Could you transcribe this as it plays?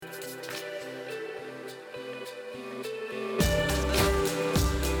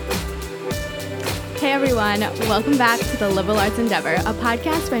everyone. Welcome back to the Liberal Arts Endeavor, a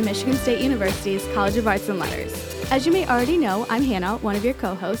podcast by Michigan State University's College of Arts and Letters. As you may already know, I'm Hannah, one of your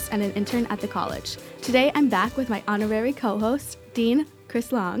co-hosts and an intern at the college. Today, I'm back with my honorary co-host, Dean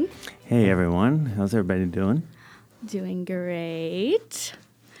Chris Long. Hey, everyone. How's everybody doing? Doing great.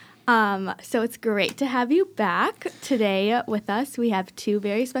 So it's great to have you back. Today with us, we have two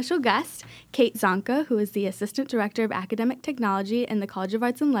very special guests, Kate Zonka, who is the Assistant Director of Academic Technology in the College of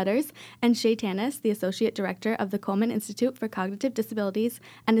Arts and Letters, and Shay Tanis, the Associate Director of the Coleman Institute for Cognitive Disabilities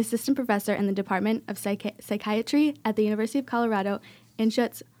and Assistant Professor in the Department of Psychiatry at the University of Colorado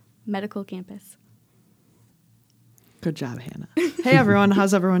Inschutz Medical Campus. Good job, Hannah. Hey, everyone.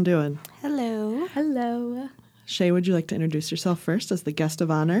 How's everyone doing? Hello. Hello. Shay, would you like to introduce yourself first as the guest of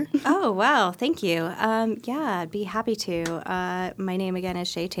honor? Oh, wow. Thank you. Yeah, I'd be happy to. My name again is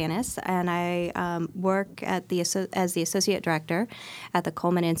Shay Tanis, and I work at as the Associate Director at the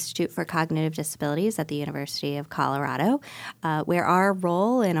Coleman Institute for Cognitive Disabilities at the University of Colorado, where our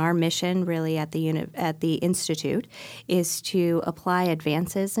role and our mission really at the Institute is to apply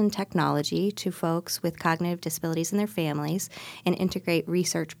advances in technology to folks with cognitive disabilities and their families and integrate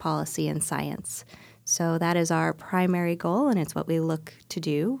research, policy, and science. So that is our primary goal, and it's what we look to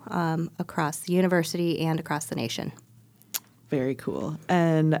do across the university and across the nation. Very cool.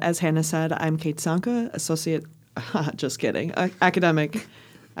 And as Hannah said, I'm Kate Zonka, Associate, just kidding, Academic,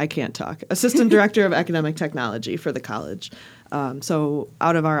 I can't talk, Assistant Director of Academic Technology for the college. So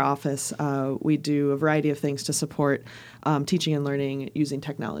out of our office, we do a variety of things to support teaching and learning using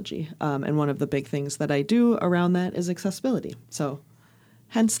technology. And one of the big things that I do around that is accessibility. So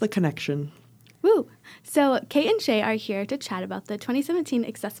hence the connection. Woo! So Kate and Shay are here to chat about the 2017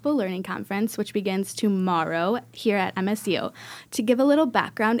 Accessible Learning Conference, which begins tomorrow here at MSU. To give a little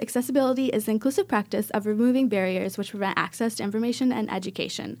background, accessibility is the inclusive practice of removing barriers which prevent access to information and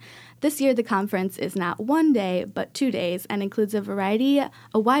education. This year, the conference is not 1 day, but 2 days, and includes a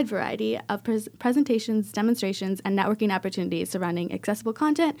wide variety of presentations, demonstrations, and networking opportunities surrounding accessible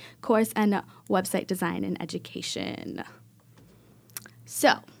content, course, and website design and education.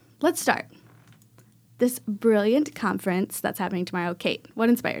 So, let's start. This brilliant conference that's happening tomorrow. Kate, what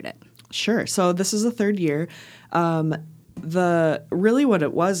inspired it? Sure. So this is the third year. Really what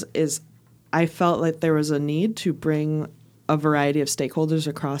it was is I felt like there was a need to bring a variety of stakeholders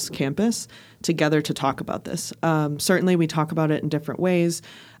across campus together to talk about this. Certainly we talk about it in different ways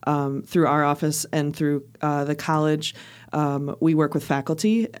through our office and through the college. We work with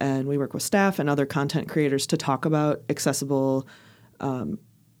faculty and we work with staff and other content creators to talk about accessible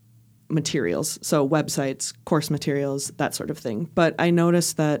materials, so websites, course materials, that sort of thing. But I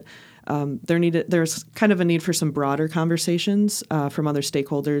noticed that there's kind of a need for some broader conversations from other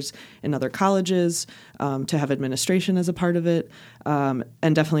stakeholders in other colleges, to have administration as a part of it,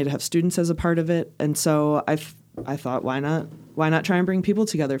 and definitely to have students as a part of it. And so I thought, why not try and bring people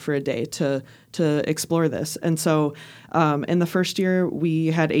together for a day to explore this? And so in the first year, we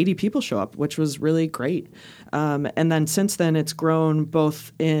had 80 people show up, which was really great. And then since then, it's grown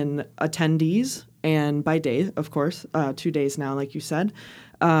both in attendees and by day, of course, 2 days now, like you said.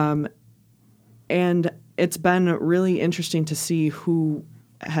 And it's been really interesting to see who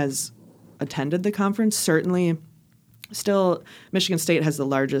has attended the conference. Certainly, still, Michigan State has the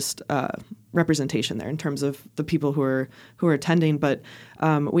largest representation there in terms of the people who are attending. But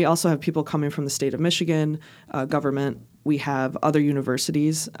we also have people coming from the state of Michigan, government. We have other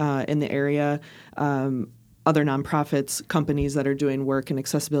universities in the area, other nonprofits, companies that are doing work in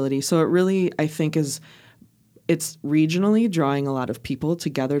accessibility. So it really, I think, it's regionally drawing a lot of people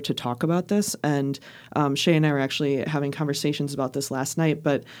together to talk about this. And Shay and I were actually having conversations about this last night.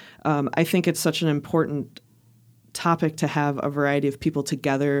 But I think it's such an important topic to have a variety of people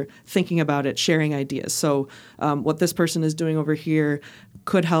together thinking about it, sharing ideas. So what this person is doing over here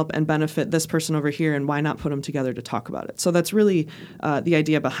could help and benefit this person over here, and why not put them together to talk about it? So that's really the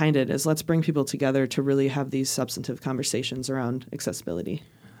idea behind it, is let's bring people together to really have these substantive conversations around accessibility.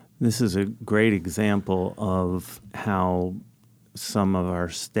 This is a great example of how some of our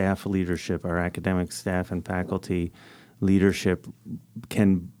staff leadership, our academic staff and faculty leadership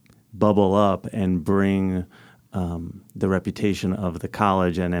can bubble up and bring the reputation of the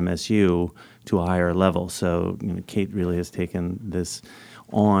college and MSU to a higher level. So Kate really has taken this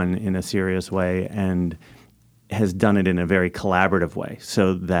on in a serious way and has done it in a very collaborative way,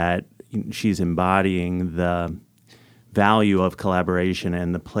 so that she's embodying the value of collaboration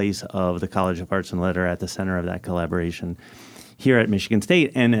and the place of the College of Arts and Letters at the center of that collaboration here at Michigan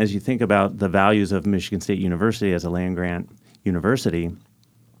State. And as you think about the values of Michigan State University as a land-grant university,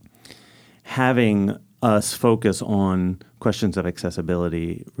 having us focus on questions of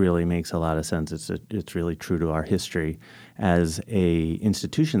accessibility really makes a lot of sense. It's really true to our history as a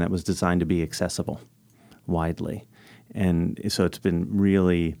institution that was designed to be accessible widely. And so it's been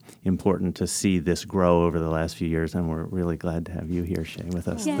really important to see this grow over the last few years, and we're really glad to have you here, Shay, with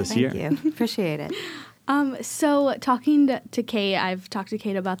us this year. Thank you. Appreciate it. So talking to Kate, I've talked to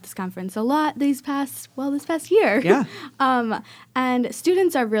Kate about this conference a lot this past year. Yeah. And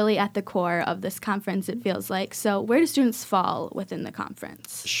students are really at the core of this conference, it feels like. So where do students fall within the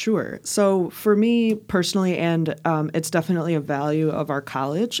conference? Sure. So for me personally, and it's definitely a value of our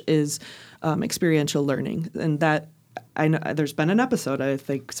college, is experiential learning. And that, I know there's been an episode, I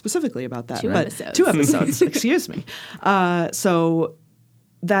think, specifically about that. Two Two episodes, excuse me. So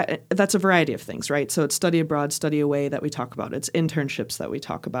that's a variety of things, right? So it's study abroad, study away that we talk about. It's internships that we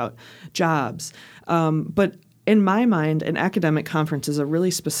talk about, jobs. But in my mind, an academic conference is a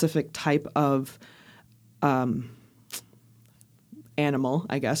really specific type of animal,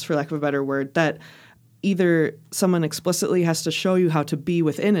 I guess, for lack of a better word, that either someone explicitly has to show you how to be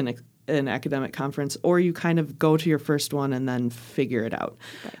within an academic conference, or you kind of go to your first one and then figure it out.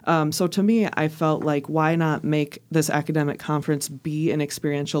 Right. So to me, I felt like, why not make this academic conference be an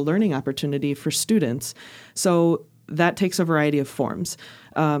experiential learning opportunity for students? So that takes a variety of forms.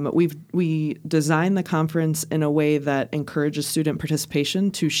 We designed the conference in a way that encourages student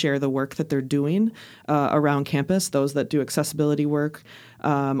participation to share the work that they're doing around campus, those that do accessibility work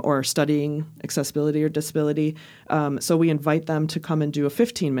or studying accessibility or disability. So we invite them to come and do a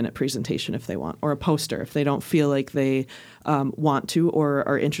 15-minute presentation if they want, or a poster if they don't feel like they want to or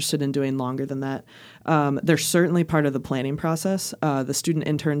are interested in doing longer than that. They're certainly part of the planning process. The student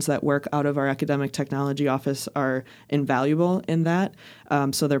interns that work out of our academic technology office are invaluable in that.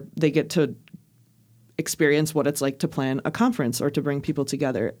 So they get to experience what it's like to plan a conference or to bring people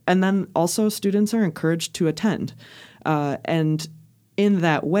together. And then also students are encouraged to attend. And in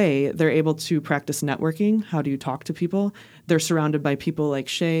that way, they're able to practice networking. How do you talk to people? They're surrounded by people like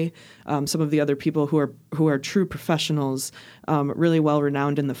Shay, some of the other people who are true professionals, really well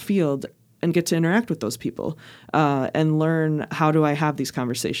renowned in the field, and get to interact with those people and learn, how do I have these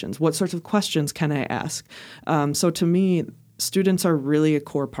conversations? What sorts of questions can I ask? So to me, students are really a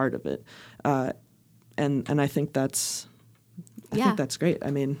core part of it. And I think that's great. I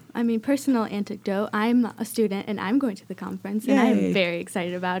mean, personal anecdote, I'm a student and I'm going to the conference. Yay. And I'm very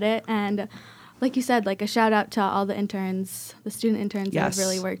excited about it. And like you said, like a shout out to all the interns, the student interns that have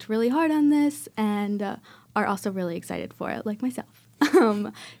really worked really hard on this and are also really excited for it, like myself.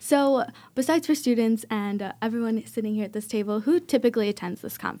 So besides for students and everyone sitting here at this table, who typically attends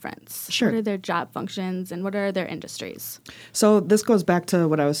this conference? Sure. What are their job functions and what are their industries? So this goes back to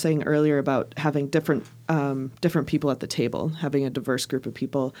what I was saying earlier about having different people at the table, having a diverse group of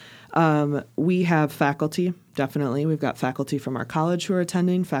people. We have faculty, definitely. We've got faculty from our college who are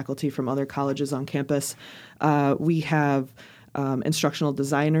attending, faculty from other colleges on campus. We have instructional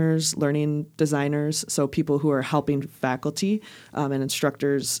designers, learning designers, so people who are helping faculty and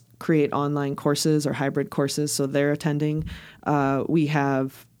instructors create online courses or hybrid courses, so they're attending. We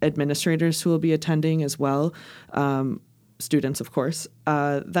have administrators who will be attending as well, students, of course.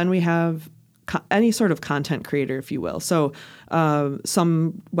 Then we have any sort of content creator, if you will. So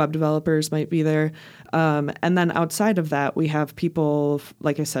some web developers might be there. And then outside of that, we have people,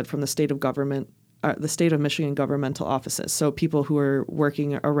 like I said, from the state of government, the state of Michigan governmental offices. So people who are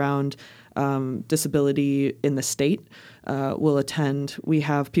working around disability in the state will attend. We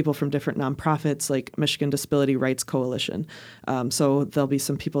have people from different nonprofits like Michigan Disability Rights Coalition. So there'll be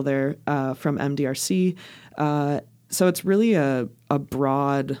some people there from MDRC. So it's really a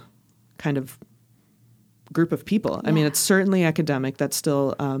broad kind of group of people. I mean, it's certainly academic. That's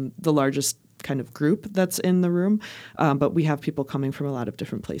still the largest kind of group that's in the room. But we have people coming from a lot of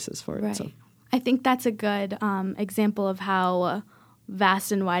different places for it. Right. So. I think that's a good example of how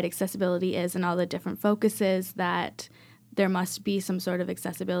vast and wide accessibility is and all the different focuses that there must be some sort of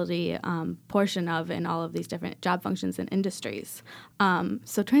accessibility portion of in all of these different job functions and industries.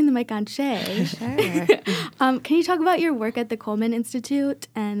 So turning the mic on Shay. Sure. Can you talk about your work at the Coleman Institute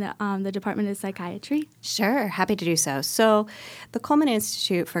and the Department of Psychiatry? Sure, happy to do so. So the Coleman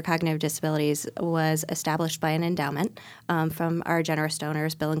Institute for Cognitive Disabilities was established by an endowment from our generous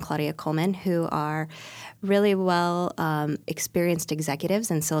donors, Bill and Claudia Coleman, who are really well experienced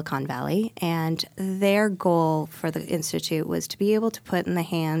executives in Silicon Valley. And their goal for the Institute was to be able to put in the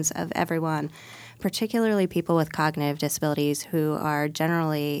hands of everyone, particularly people with cognitive disabilities who are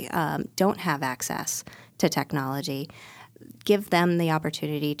generally don't have access to technology, give them the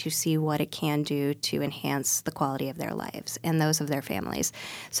opportunity to see what it can do to enhance the quality of their lives and those of their families.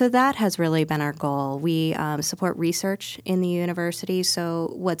 So that has really been our goal. We support research in the university.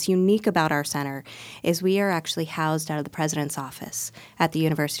 So what's unique about our center is we are actually housed out of the president's office at the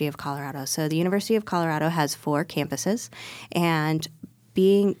University of Colorado. So the University of Colorado has 4 campuses, and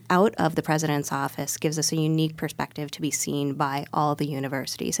being out of the president's office gives us a unique perspective to be seen by all the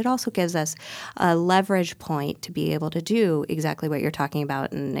universities. It also gives us a leverage point to be able to do exactly what you're talking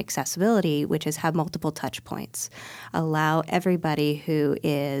about in accessibility, which is have multiple touch points. Allow everybody who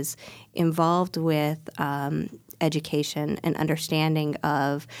is involved with education and understanding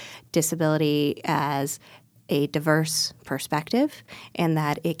of disability as a diverse perspective, and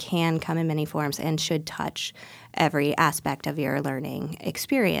that it can come in many forms and should touch every aspect of your learning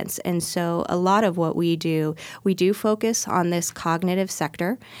experience. And so a lot of what we do focus on this cognitive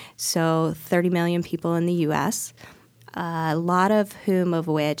sector. So 30 million people in the U.S., a lot of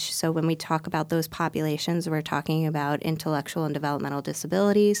which, so when we talk about those populations, we're talking about intellectual and developmental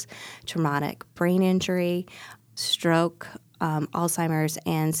disabilities, traumatic brain injury, stroke, Alzheimer's,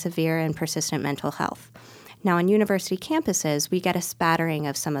 and severe and persistent mental health. Now, on university campuses, we get a spattering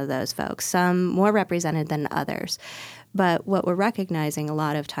of some of those folks, some more represented than others. But what we're recognizing a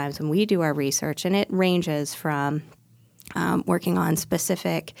lot of times when we do our research, and it ranges from working on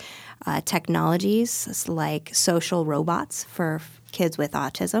specific technologies like social robots for kids with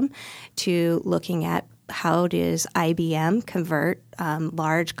autism, to looking at how does IBM convert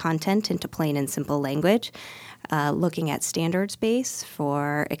large content into plain and simple language, looking at standards-based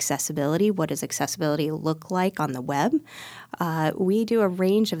for accessibility. What does accessibility look like on the web? We do a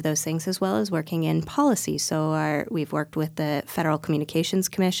range of those things, as well as working in policy. So we've worked with the Federal Communications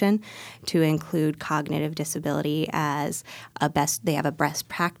Commission to include cognitive disability as they have a best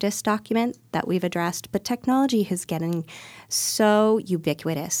practice document that we've addressed. But technology is getting so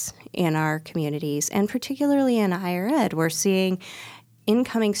ubiquitous in our communities, and particularly in higher ed. We're seeing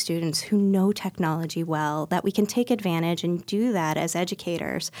incoming students who know technology well, that we can take advantage and do that as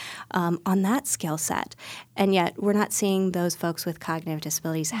educators on that skill set. And yet we're not seeing those folks with cognitive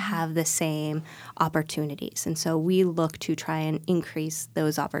disabilities have the same opportunities. And so we look to try and increase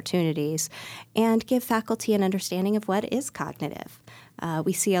those opportunities and give faculty an understanding of what is cognitive.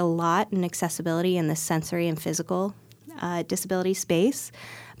 We see a lot in accessibility in the sensory and physical disability space,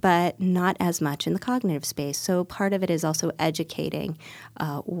 but not as much in the cognitive space. So part of it is also educating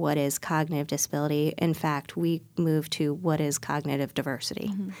what is cognitive disability. In fact, we move to what is cognitive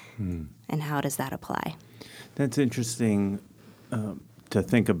diversity, and how does that apply? That's interesting to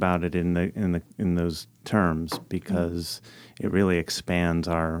think about it in those terms, because it really expands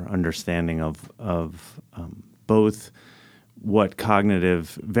our understanding of both what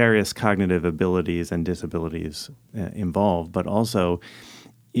various cognitive abilities and disabilities involve, but also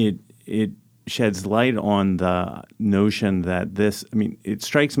it sheds light on the notion that it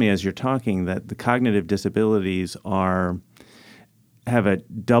strikes me as you're talking that the cognitive disabilities have a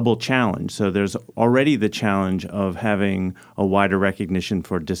double challenge. So there's already the challenge of having a wider recognition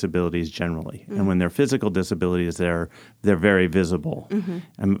for disabilities generally. And when they're physical disabilities, they're very visible.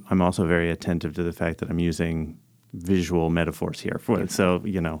 I'm also very attentive to the fact that I'm using visual metaphors here for it. So,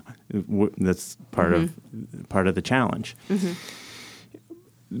 that's part of the challenge.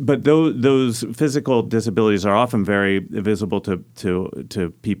 But those physical disabilities are often very visible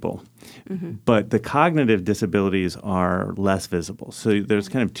to people. But the cognitive disabilities are less visible. So there's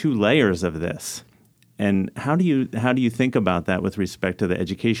kind of 2 layers of this. And how do you think about that with respect to the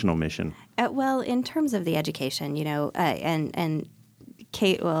educational mission? Well, in terms of the education, and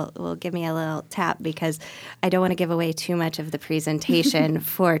Kate will give me a little tap, because I don't want to give away too much of the presentation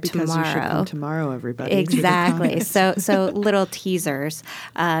for because tomorrow. You should come tomorrow, everybody. Exactly. So little teasers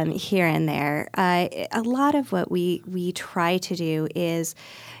here and there. A lot of what we try to do is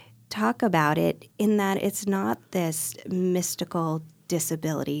talk about it in that it's not this mystical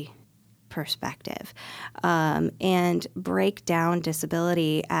disability perspective, and break down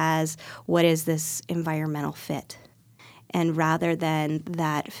disability as what is this environmental fit. And rather than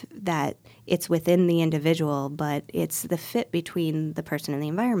that it's within the individual, but it's the fit between the person and the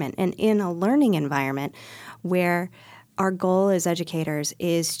environment. And in a learning environment where our goal as educators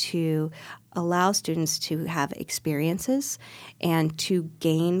is to allow students to have experiences and to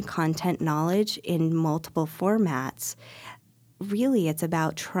gain content knowledge in multiple formats, really it's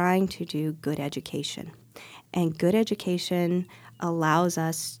about trying to do good education. And good education allows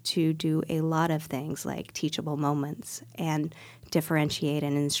us to do a lot of things like teachable moments and differentiate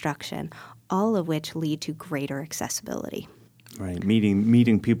in instruction, all of which lead to greater accessibility. Right,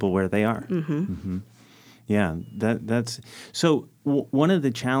 meeting people where they are. Yeah, that's so. One of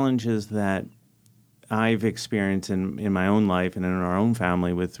the challenges that I've experienced in my own life and in our own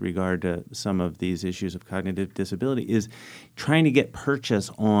family with regard to some of these issues of cognitive disability is trying to get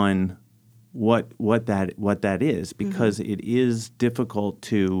purchase on what that is, because it is difficult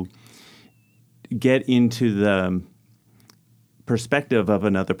to get into the perspective of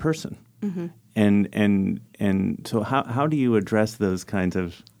another person. And so how do you address those kinds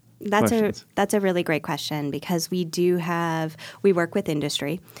of questions? That's a really great question, because we work with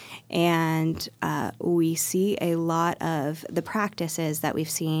industry, and we see a lot of the practices that we've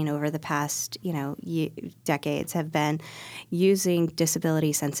seen over the past decades have been using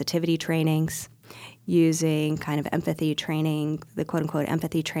disability sensitivity trainings, using kind of empathy training, the quote-unquote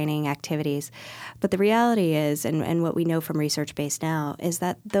empathy training activities. But the reality is, and what we know from research based now, is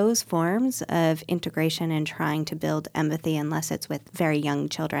that those forms of integration and trying to build empathy, unless it's with very young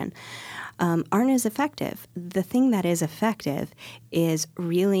children, aren't as effective. The thing that is effective is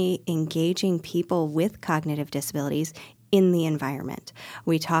really engaging people with cognitive disabilities in the environment.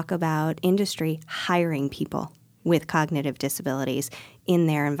 We talk about industry hiring people with cognitive disabilities in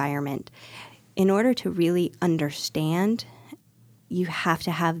their environment. In order to really understand, you have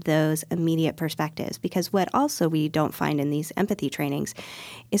to have those immediate perspectives, because what also we don't find in these empathy trainings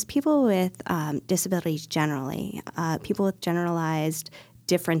is people with disabilities generally, people with generalized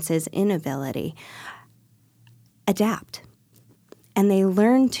differences in ability, adapt. And they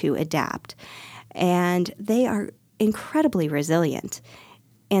learn to adapt. And they are incredibly resilient.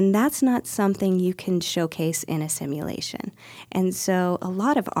 And that's not something you can showcase in a simulation. And so a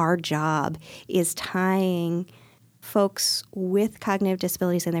lot of our job is tying folks with cognitive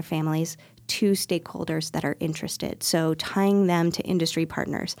disabilities and their families to stakeholders that are interested. So tying them to industry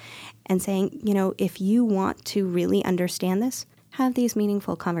partners and saying, if you want to really understand this, have these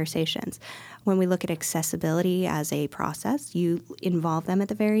meaningful conversations. When we look at accessibility as a process, you involve them at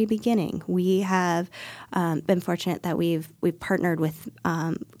the very beginning. We have been fortunate that we've partnered with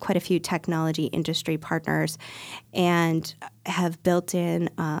quite a few technology industry partners and have built in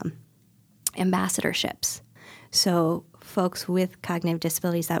ambassadorships. So folks with cognitive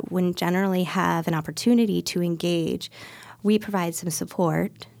disabilities that wouldn't generally have an opportunity to engage, we provide some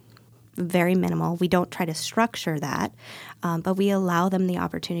support. Very minimal. We don't try to structure that, but we allow them the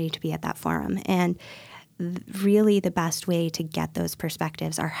opportunity to be at that forum. And really the best way to get those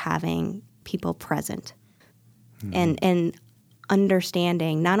perspectives are having people present and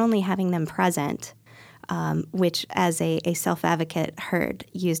understanding, not only having them present, which as a self-advocate heard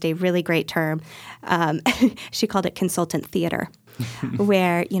used a really great term. She called it consultant theater,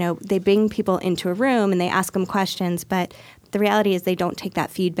 where, they bring people into a room and they ask them questions, but the reality is they don't take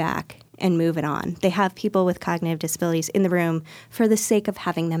that feedback and move it on. They have people with cognitive disabilities in the room for the sake of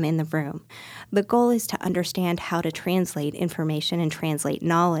having them in the room. The goal is to understand how to translate information and translate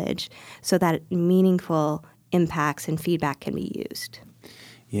knowledge so that meaningful impacts and feedback can be used.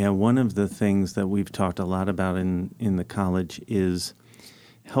 Yeah, one of the things that we've talked a lot about in the college is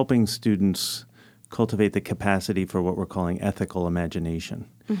helping students cultivate the capacity for what we're calling ethical imagination.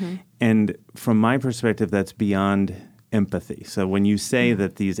 And from my perspective, that's beyond empathy. So when you say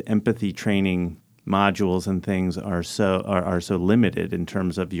that these empathy training modules and things are so limited in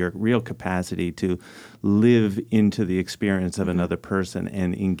terms of your real capacity to live into the experience of another person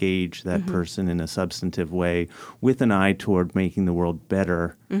and engage that person in a substantive way with an eye toward making the world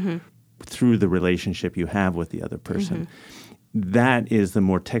better through the relationship you have with the other person. That is the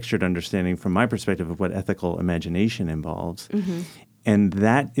more textured understanding from my perspective of what ethical imagination involves. And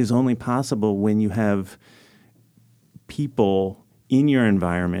that is only possible when you have people in your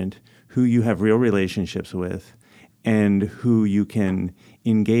environment who you have real relationships with and who you can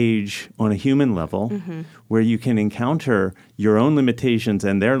engage on a human level, where you can encounter your own limitations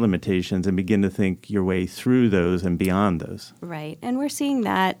and their limitations and begin to think your way through those and beyond those. Right. And we're seeing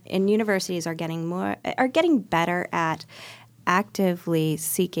that, and universities are getting better at actively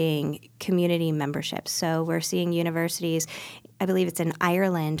seeking community membership. So we're seeing universities, I believe it's in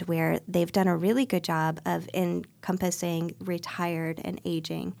Ireland, where they've done a really good job of encompassing retired and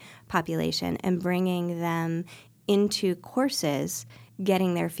aging population and bringing them into courses,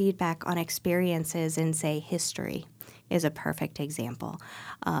 getting their feedback on experiences in, say, history is a perfect example.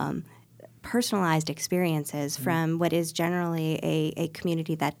 Personalized experiences from what is generally a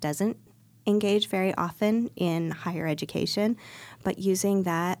community that doesn't engage very often in higher education, but using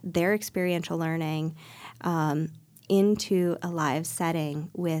their experiential learning into a live setting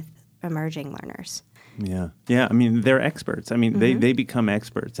with emerging learners. Yeah. I mean, they're experts. I mean, they become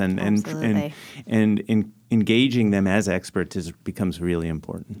experts, and engaging them as experts becomes really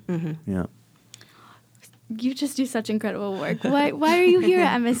important. Yeah. You just do such incredible work. Why are you here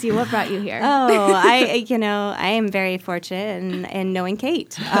at MSU? What brought you here? Oh, I am very fortunate in knowing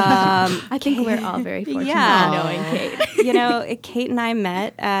Kate. I think we're all very fortunate in knowing Kate. Kate and I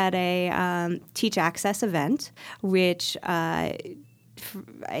met at a Teach Access event, which I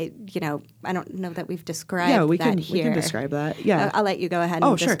don't know that we've described we that can here. We can describe that. Yeah. I'll let you go ahead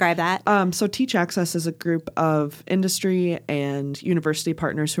and describe that. So Teach Access is a group of industry and university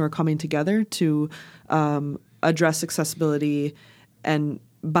partners who are coming together to address accessibility and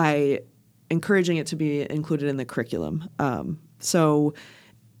by encouraging it to be included in the curriculum. So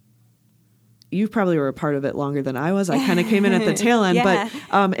you probably were a part of it longer than I was. I kind of came in at the tail end, but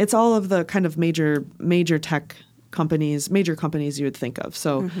it's all of the kind of major tech companies, major companies you would think of.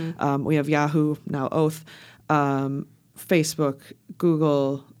 So we have Yahoo, now Oath, Facebook,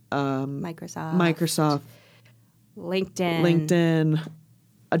 Google, Microsoft, LinkedIn,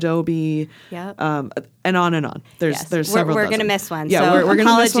 Adobe, and on and on. There's several. We're going to miss one. Yeah, so we're going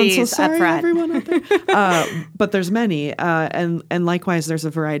to miss one. So sorry, sorry, everyone out there. But there's many, and likewise, there's a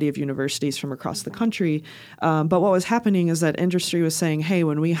variety of universities from across the country. But what was happening is that industry was saying, "Hey,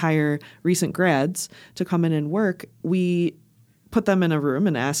 when we hire recent grads to come in and work, we put them in a room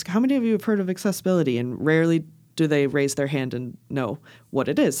and ask, how many of you have heard of accessibility?" And rarely do they raise their hand and know what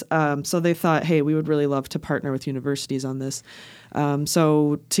it is. So they thought, hey, we would really love to partner with universities on this.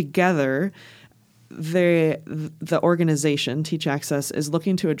 So together, the organization, Teach Access, is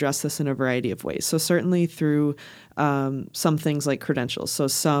looking to address this in a variety of ways. So certainly through some things like credentials. So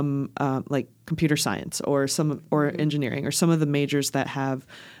some like computer science or engineering or some of the majors that have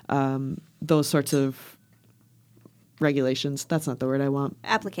those sorts of regulations. That's not the word I want.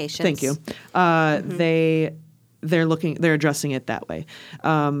 Applications. Thank you. They're addressing it that way.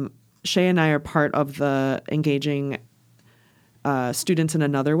 Shay and I are part of the engaging students in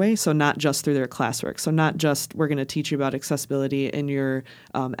another way, so not just through their classwork. So not just we're going to teach you about accessibility in your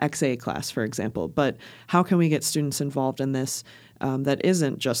XA class, for example, but how can we get students involved in this that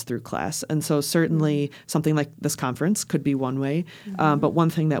isn't just through class? And so certainly something like this conference could be one way, but one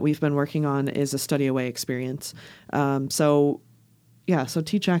thing that we've been working on is a study away experience. So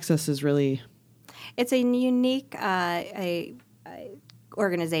Teach Access is really... It's a unique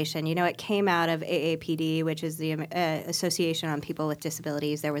organization. It came out of AAPD, which is the Association on People with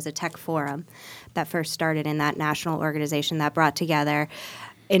Disabilities. There was a tech forum that first started in that national organization that brought together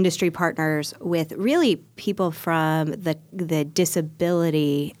industry partners with really people from the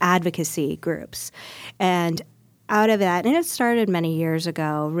disability advocacy groups. And out of that, and it started many years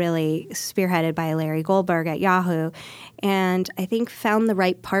ago, really spearheaded by Larry Goldberg at Yahoo, and I think found the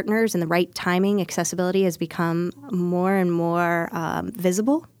right partners and the right timing. Accessibility has become more and more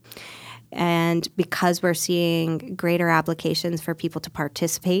visible. And because we're seeing greater applications for people to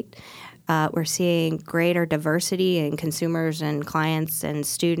participate, we're seeing greater diversity in consumers and clients and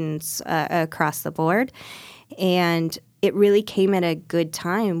students across the board. And it really came at a good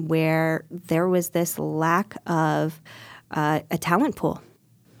time where there was this lack of a talent pool,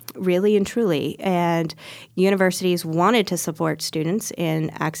 really and truly. And universities wanted to support students in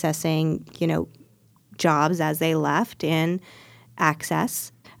accessing, jobs as they left in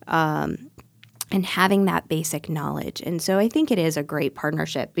access and having that basic knowledge. And so I think it is a great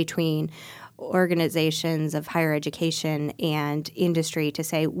partnership between organizations of higher education and industry to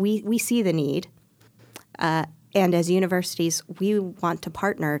say, we see the need. And as universities, we want to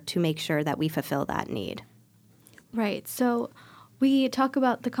partner to make sure that we fulfill that need. Right. So we talk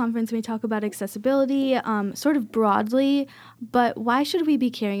about the conference, we talk about accessibility sort of broadly, but why should we be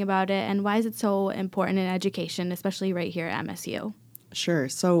caring about it, and why is it so important in education, especially right here at MSU? Sure.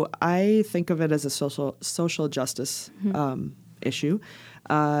 So I think of it as a social justice issue,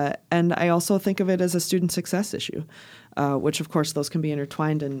 and I also think of it as a student success issue, which, of course, those can be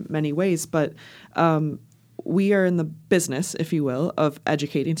intertwined in many ways, but we are in the business, if you will, of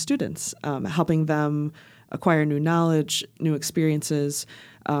educating students, helping them acquire new knowledge, new experiences,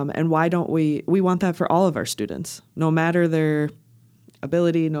 and why don't we want that for all of our students, no matter their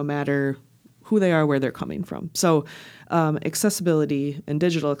ability, no matter who they are, where they're coming from. So accessibility and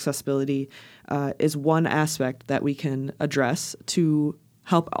digital accessibility is one aspect that we can address to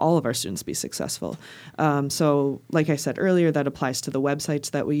help all of our students be successful. So like I said earlier, that applies to the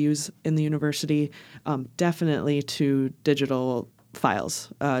websites that we use in the university, definitely to digital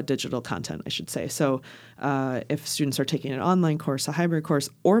files, digital content, I should say. So if students are taking an online course, a hybrid course,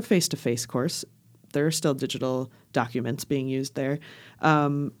 or a face-to-face course, there are still digital documents being used there.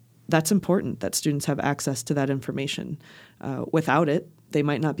 That's important that students have access to that information. Without it, they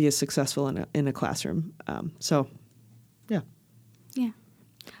might not be as successful in a classroom. Yeah.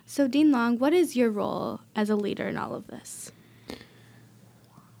 So, Dean Long, what is your role as a leader in all of this?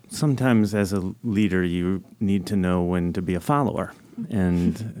 Sometimes as a leader, you need to know when to be a follower.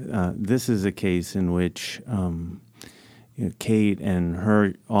 And this is a case in which Kate and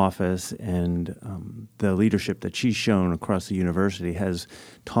her office and the leadership that she's shown across the university has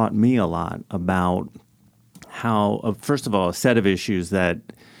taught me a lot about how, first of all, a set of issues that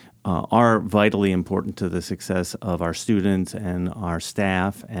are vitally important to the success of our students and our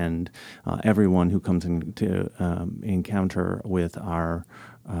staff and everyone who comes into encounter with our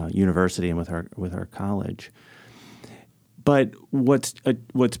university and with our college. But what's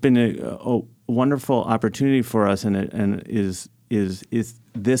been a wonderful opportunity for us, and is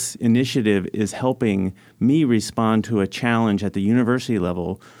this initiative is helping me respond to a challenge at the university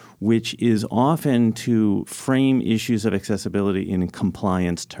level, which is often to frame issues of accessibility in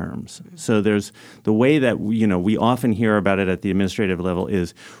compliance terms. So there's the way that we often hear about it at the administrative level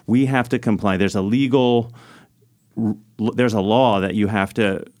is we have to comply. There's a law that you have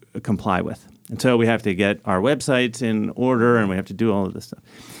to comply with. And so we have to get our websites in order and we have to do all of this stuff.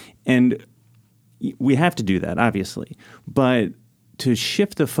 And we have to do that, obviously. But to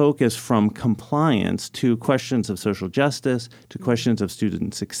shift the focus from compliance to questions of social justice, to questions of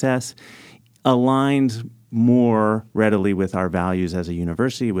student success, aligns more readily with our values as a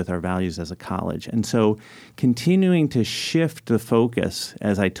university, with our values as a college. And so continuing to shift the focus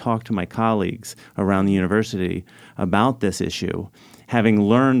as I talk to my colleagues around the university about this issue, having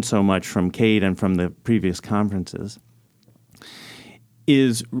learned so much from Kate and from the previous conferences,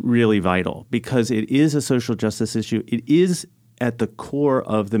 is really vital because it is a social justice issue. It is at the core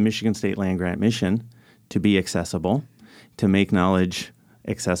of the Michigan State Land Grant mission to be accessible, to make knowledge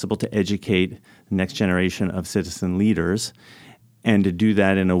accessible, to educate the next generation of citizen leaders, and to do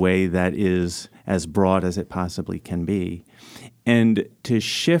that in a way that is as broad as it possibly can be. And to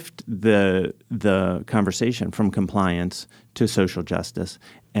shift the conversation from compliance to social justice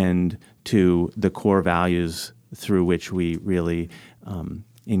and to the core values through which we really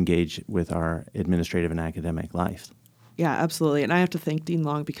engage with our administrative and academic life. Yeah, absolutely. And I have to thank Dean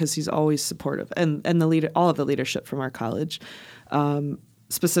Long because he's always supportive, and all of the leadership from our college.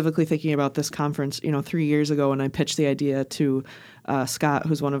 Specifically thinking about this conference, 3 years ago when I pitched the idea to Scott,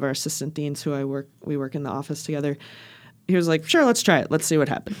 who's one of our assistant deans who we work in the office together. He was like, sure, let's try it. Let's see what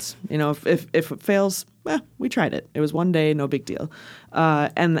happens. If it fails, we tried it. It was one day, no big deal.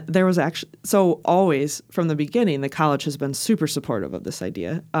 And there was so always from the beginning, the college has been super supportive of this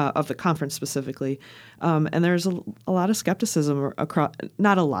idea, of the conference specifically. And there's a lot of skepticism across,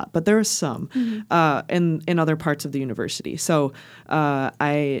 not a lot, but there is some in other parts of the university. So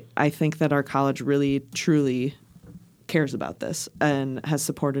I think that our college really, truly cares about this and has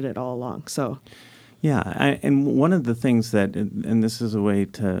supported it all along. So. Yeah, and one of the things that, and this is a way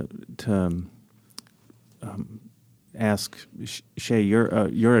to ask Shay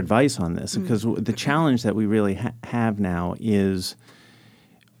your advice on this, because the challenge that we really have now is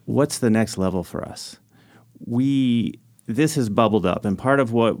what's the next level for us? This has bubbled up, and part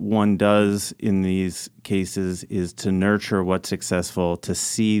of what one does in these cases is to nurture what's successful, to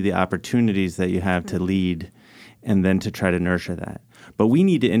see the opportunities that you have to lead, and then to try to nurture that. But we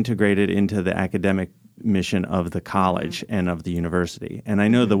need to integrate it into the academic mission of the college and of the university. And I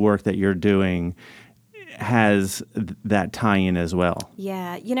know the work that you're doing has that tie-in as well.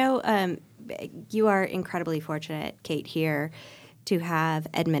 Yeah. You are incredibly fortunate, Kate, here to have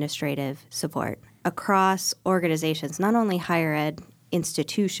administrative support across organizations, not only higher ed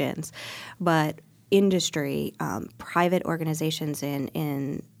institutions, but industry, private organizations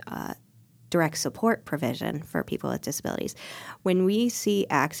in direct support provision for people with disabilities. When we see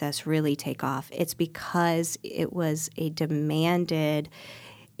access really take off, it's because it was a demanded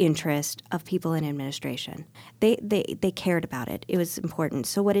interest of people in administration. They cared about it. It was important.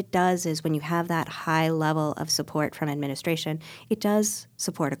 So what it does is when you have that high level of support from administration, it does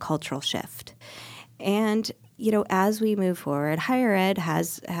support a cultural shift. And as we move forward, higher ed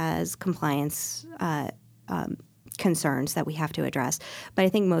has compliance concerns that we have to address. But I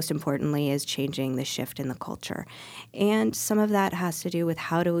think most importantly is changing the shift in the culture. And some of that has to do with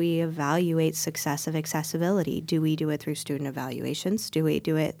how do we evaluate success of accessibility? Do we do it through student evaluations? Do we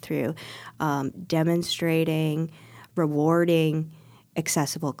do it through demonstrating, rewarding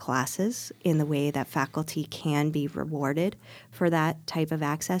accessible classes in the way that faculty can be rewarded for that type of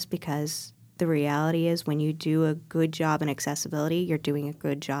access? Because the reality is when you do a good job in accessibility, you're doing a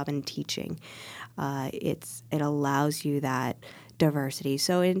good job in teaching. It allows you that diversity.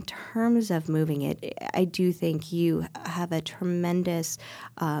 So in terms of moving it, I do think you have a tremendous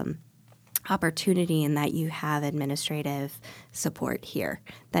opportunity in that you have administrative support here.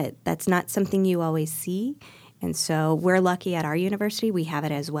 That's not something you always see. And so we're lucky at our university. We have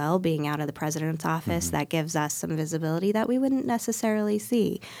it as well, being out of the president's office. That gives us some visibility that we wouldn't necessarily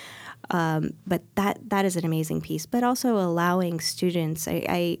see. But that is an amazing piece. But also allowing students,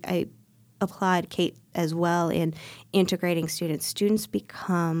 I applaud Kate as well in integrating students. Students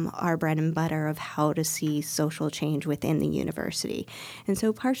become our bread and butter of how to see social change within the university. And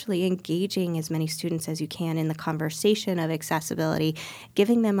so partially engaging as many students as you can in the conversation of accessibility,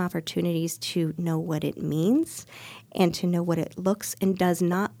 giving them opportunities to know what it means and to know what it looks and does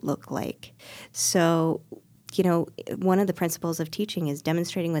not look like. So, you know, one of the principles of teaching is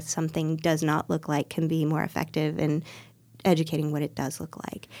demonstrating what something does not look like can be more effective in educating what it does look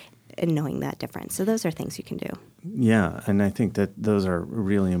like and knowing that difference. So those are things you can do. Yeah, and I think that those are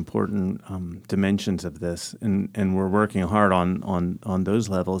really important dimensions of this, and we're working hard on those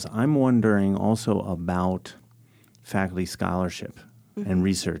levels. I'm wondering also about faculty scholarship and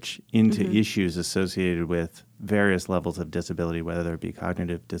research into issues associated with various levels of disability, whether it be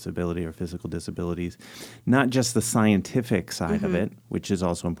cognitive disability or physical disabilities, not just the scientific side of it, which is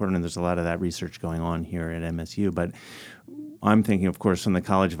also important, and there's a lot of that research going on here at MSU, but I'm thinking, of course, from the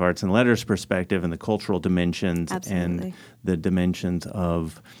College of Arts and Letters perspective and the cultural dimensions and the dimensions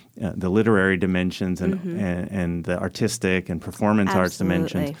of the literary dimensions and the artistic and performance arts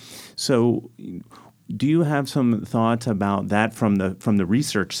dimensions. So do you have some thoughts about that from the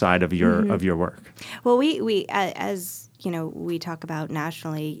research side of your work? Well, we as you know, we talk about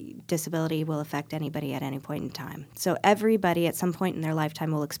nationally, disability will affect anybody at any point in time. So everybody at some point in their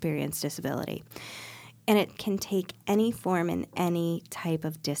lifetime will experience disability. And it can take any form in any type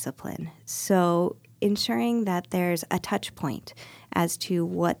of discipline. So ensuring that there's a touch point as to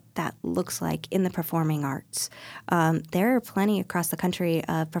what that looks like in the performing arts. There are plenty across the country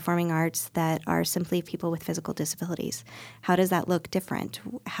of performing arts that are simply people with physical disabilities. How does that look different?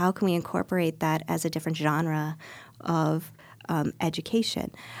 How can we incorporate that as a different genre of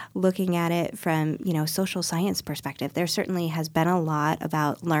education? Looking at it from, you know, social science perspective, there certainly has been a lot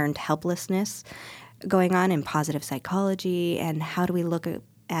about learned helplessness going on in positive psychology, and how do we look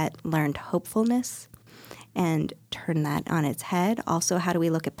at learned hopefulness and turn that on its head? Also, how do we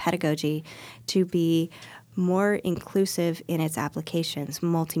look at pedagogy to be more inclusive in its applications,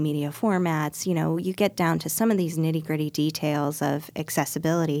 multimedia formats? You know, you get down to some of these nitty-gritty details of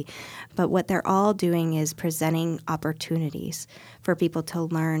accessibility, but what they're all doing is presenting opportunities for people to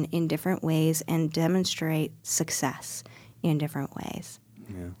learn in different ways and demonstrate success in different ways.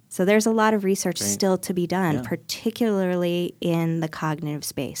 Yeah. So there's a lot of research still to be done, particularly in the cognitive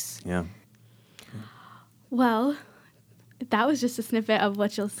space. Yeah. Well, that was just a snippet of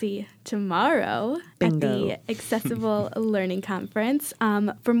what you'll see tomorrow at the Accessible Learning Conference.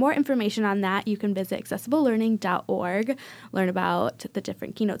 For more information on that, you can visit accessiblelearning.org, learn about the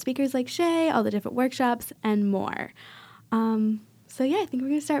different keynote speakers like Shay, all the different workshops, and more. So, yeah, I think we're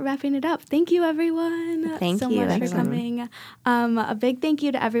going to start wrapping it up. Thank you, everyone. Thank you so much for coming. A big thank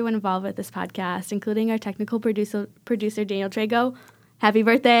you to everyone involved with this podcast, including our technical producer Daniel Trago. Happy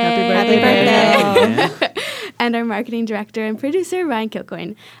birthday. Happy birthday. And our marketing director and producer, Ryan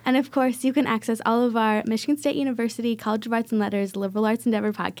Kilcoyne. And, of course, you can access all of our Michigan State University College of Arts and Letters Liberal Arts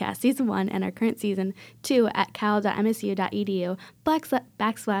Endeavor podcast, Season 1 and our current Season 2 at cal.msu.edu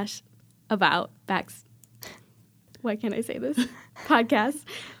why can't I say this? Podcasts.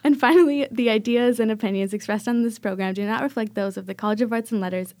 And finally, the ideas and opinions expressed on this program do not reflect those of the College of Arts and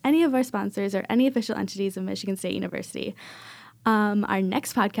Letters, any of our sponsors, or any official entities of Michigan State University. Our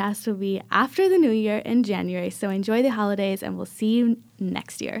next podcast will be after the new year in January, so enjoy the holidays, and we'll see you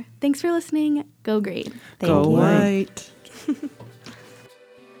next year. Thanks for listening. Go Green. Go White.